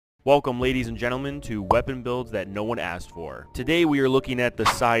Welcome, ladies and gentlemen, to weapon builds that no one asked for. Today we are looking at the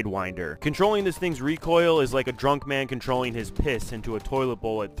sidewinder. Controlling this thing's recoil is like a drunk man controlling his piss into a toilet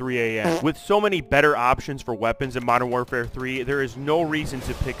bowl at 3 a.m. With so many better options for weapons in Modern Warfare 3, there is no reason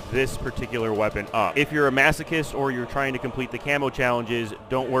to pick this particular weapon up. If you're a masochist or you're trying to complete the camo challenges,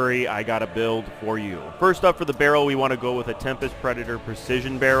 don't worry, I got a build for you. First up for the barrel, we want to go with a Tempest Predator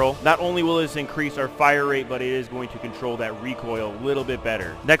Precision barrel. Not only will this increase our fire rate, but it is going to control that recoil a little bit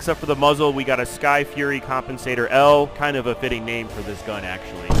better. Next up for the muzzle, we got a Sky Fury Compensator L, kind of a fitting name for this gun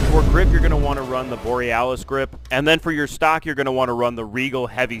actually. For grip, you're going to want to run the Borealis grip, and then for your stock, you're going to want to run the Regal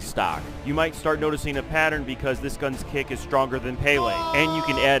Heavy stock. You might start noticing a pattern because this gun's kick is stronger than Pele, and you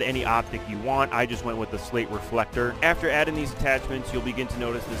can add any optic you want. I just went with the slate reflector. After adding these attachments, you'll begin to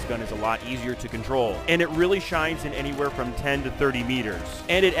notice this gun is a lot easier to control, and it really shines in anywhere from 10 to 30 meters,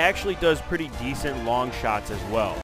 and it actually does pretty decent long shots as well.